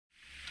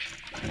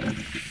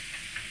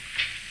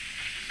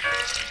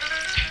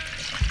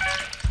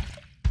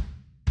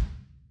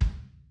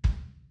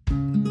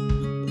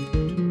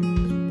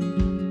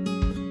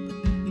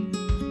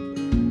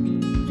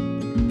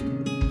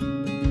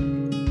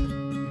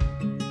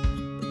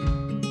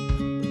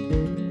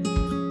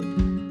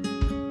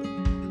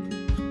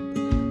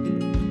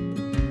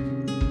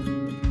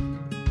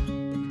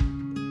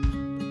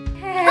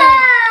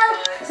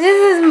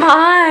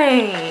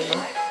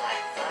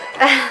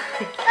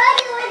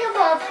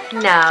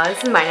No,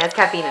 this is mine. It has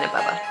caffeine in it,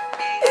 Bubba.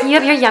 You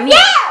have your yummy.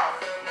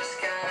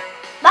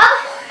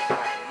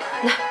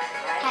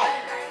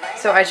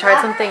 So I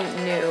tried something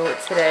new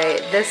today.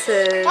 This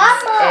is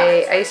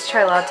a iced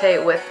chai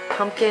latte with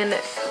pumpkin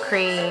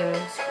cream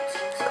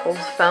cold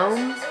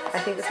foam. I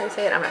think that's how you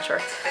say it. I'm not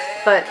sure.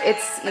 But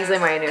it's easily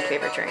my new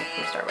favorite drink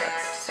from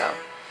Starbucks. So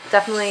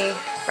definitely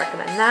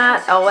recommend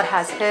that. Oh, it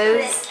has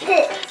his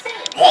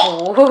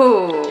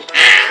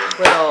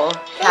little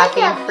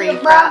caffeine-free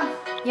frap.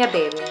 Yeah,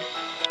 baby.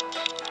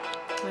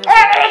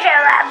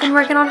 Been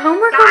working on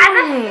homework all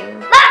morning.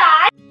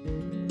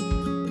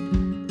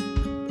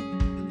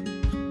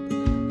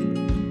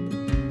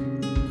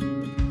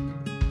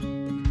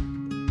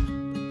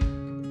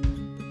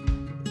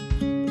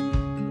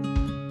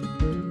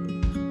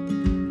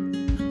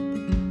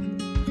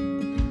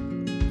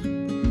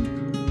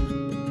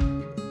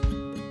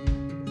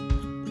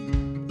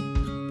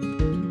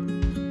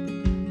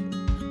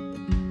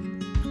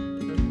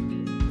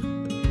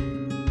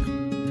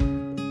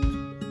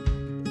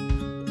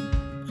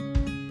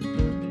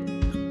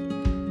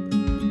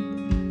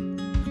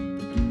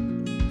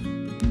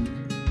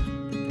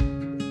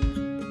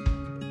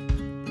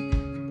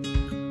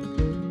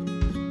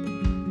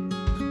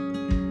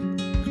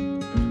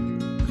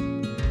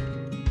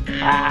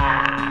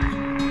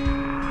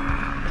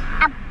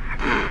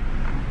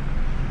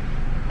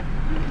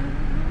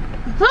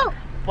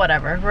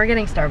 Whatever, we're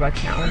getting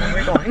Starbucks now and then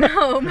we're going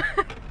home.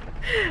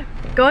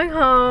 Going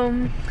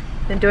home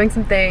and doing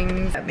some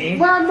things.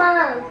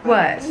 Mama!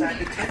 What?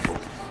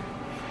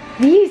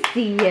 You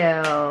see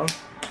you.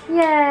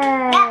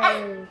 Yay!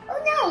 Oh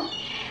no!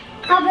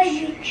 How about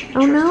you?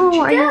 Oh no,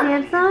 are you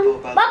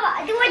handsome? Baba,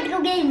 I do want to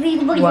go get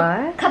a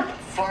What?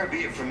 Far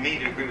be it from me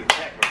to agree with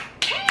that.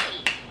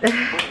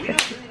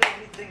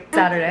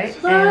 Saturday,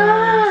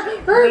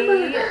 and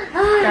we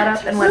got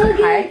up and went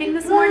kayaking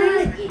this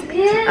morning.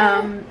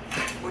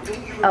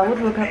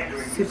 Elwood woke up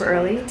super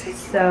early,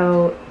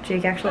 so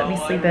Jake actually let me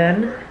sleep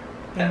in,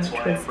 which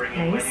was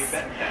nice.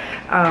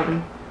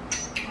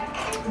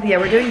 But yeah,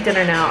 we're doing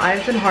dinner now.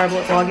 I've been horrible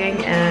at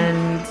vlogging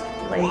and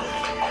like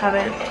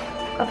haven't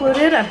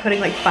uploaded. I'm putting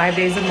like 5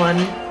 days in one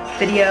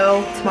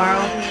video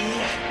tomorrow,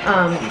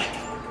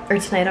 or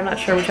tonight, I'm not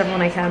sure, whichever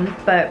one I can,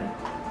 but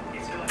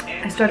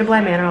I started Bly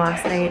Manor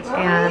last night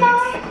and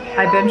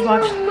I binge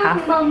watched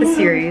half of the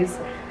series.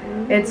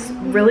 It's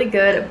really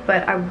good,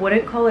 but I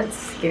wouldn't call it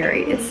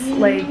scary. It's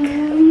like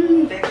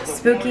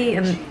spooky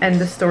and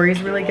the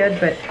story's really good,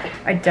 but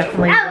I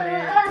definitely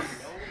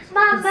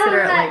wouldn't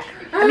consider it like,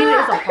 I mean, it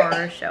is a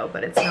horror show,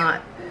 but it's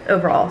not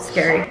overall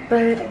scary.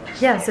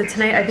 But yeah, so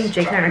tonight I think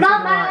Jake and I are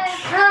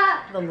actually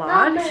gonna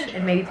watch The Lodge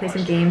and maybe play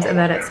some games, and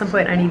then at some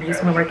point I need to do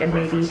some homework and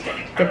maybe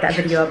get that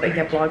video up and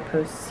get blog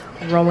posts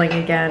rolling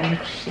again,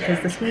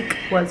 because this week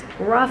was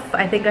rough.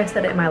 I think I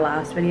said it in my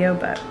last video,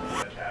 but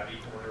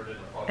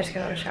I just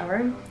got out of the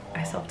shower.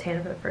 I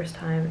self-tanned for the first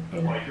time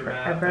in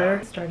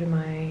forever. Started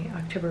my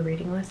October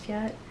reading list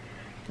yet,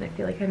 and I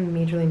feel like I'm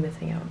majorly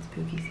missing out on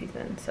spooky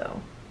season,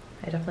 so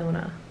I definitely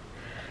want to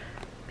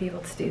be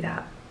able to do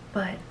that.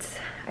 But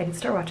I did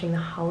start watching the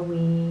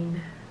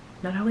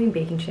not Halloween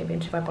Baking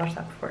Championship. I've watched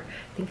that before.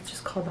 I think it's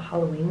just called the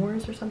Halloween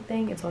Wars or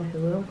something. It's on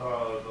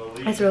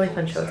Hulu. It's a really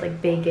fun show. It's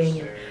like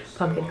baking and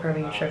pumpkin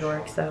carving and sugar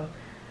work. So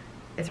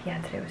it's,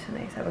 yeah, today was so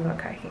nice. I haven't gone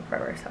kayaking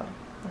forever, so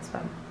that's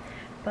fun.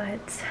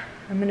 But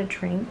I'm gonna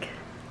drink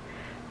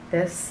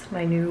this,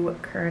 my new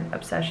current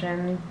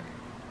obsession.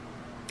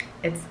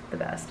 It's the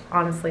best.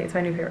 Honestly, it's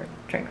my new favorite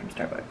drink from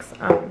Starbucks.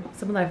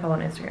 Someone that I follow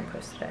on Instagram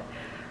posted it.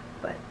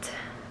 But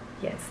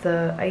yeah, it's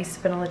the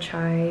iced vanilla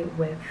chai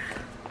with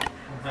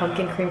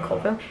pumpkin cream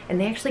cold foam, and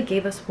they actually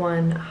gave us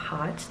one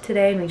hot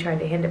today, and we tried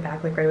to hand it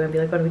back like right away and be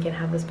like, oh, we can't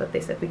have this, but they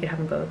said we could have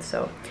them both,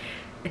 so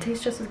it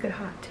tastes just as good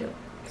hot too.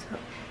 So,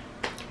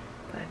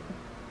 but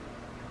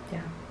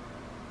yeah,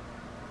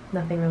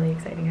 nothing really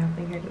exciting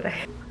happening here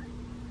today.